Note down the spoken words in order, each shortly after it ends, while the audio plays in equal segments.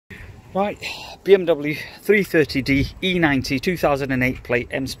Right, BMW 330D E90 2008 plate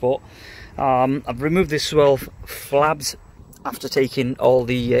M Sport. I've removed the swirl flabs after taking all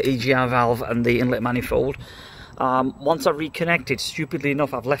the EGR valve and the inlet manifold. Once I've reconnected, stupidly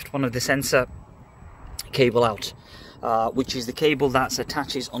enough, I've left one of the sensor cable out, which is the cable that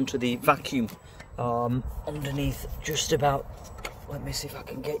attaches onto the vacuum underneath, just about, let me see if I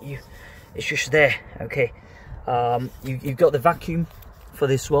can get you, it's just there, okay. You've got the vacuum for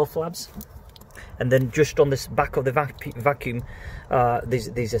the swirl flaps, and then just on this back of the vacuum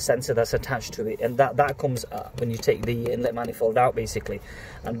there's a sensor that's attached to it, and that comes when you take the inlet manifold out basically.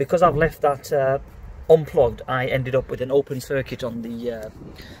 And because I've left that unplugged, I ended up with an open circuit on the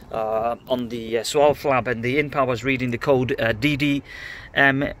swirl flap, and the Inpa was reading the code DDM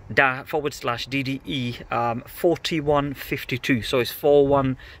 /DDE 4152, so it's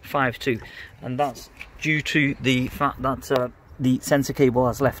 4152, and that's due to the fact that the sensor cable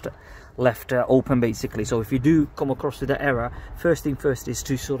has left open basically. So if you do come across with that error, first thing first is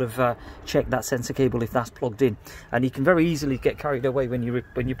to sort of check that sensor cable if that's plugged in. And you can very easily get carried away when you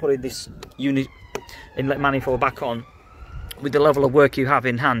put in this unit inlet manifold back on, with the level of work you have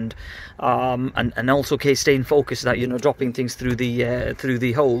in hand, and also staying focused that you're not dropping things through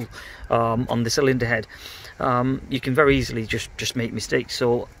the hole on the cylinder head. You can very easily just make mistakes.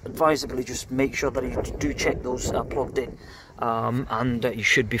 So advisably, just make sure that you do check those are plugged in, and you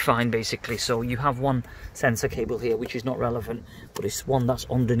should be fine basically. So you have one sensor cable here which is not relevant, but it's one that's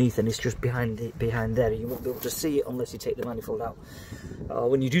underneath and it's just behind there. You won't be able to see it unless you take the manifold out.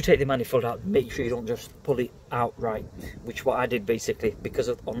 When you do take the manifold out, make sure you don't just pull it out right, which what I did basically, because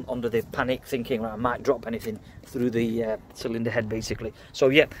of under the panic thinking I might drop anything through the cylinder head basically. So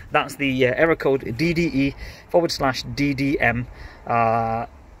yeah, that's the error code DDE /DDM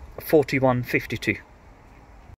 4152.